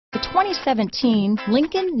2017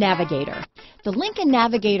 Lincoln Navigator. The Lincoln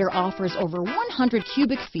Navigator offers over 100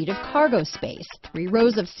 cubic feet of cargo space, 3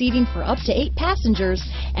 rows of seating for up to 8 passengers,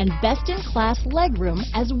 and best-in-class legroom,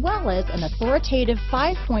 as well as an authoritative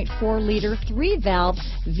 5.4-liter 3-valve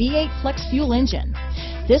V8 flex fuel engine.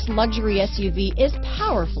 This luxury SUV is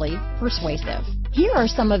powerfully persuasive. Here are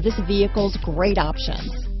some of this vehicle's great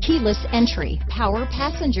options: keyless entry, power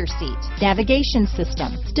passenger seat, navigation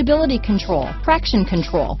system, stability control, traction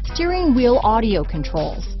control, steering wheel audio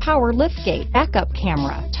controls, power liftgate, backup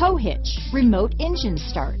camera, tow hitch, remote engine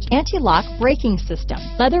start, anti-lock braking system,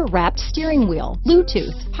 leather-wrapped steering wheel,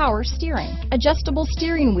 Bluetooth, power steering, adjustable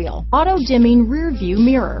steering wheel, auto-dimming rear view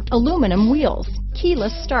mirror, aluminum wheels,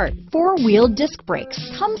 keyless start, 4-wheel disc brakes.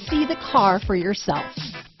 Come see the car for yourself.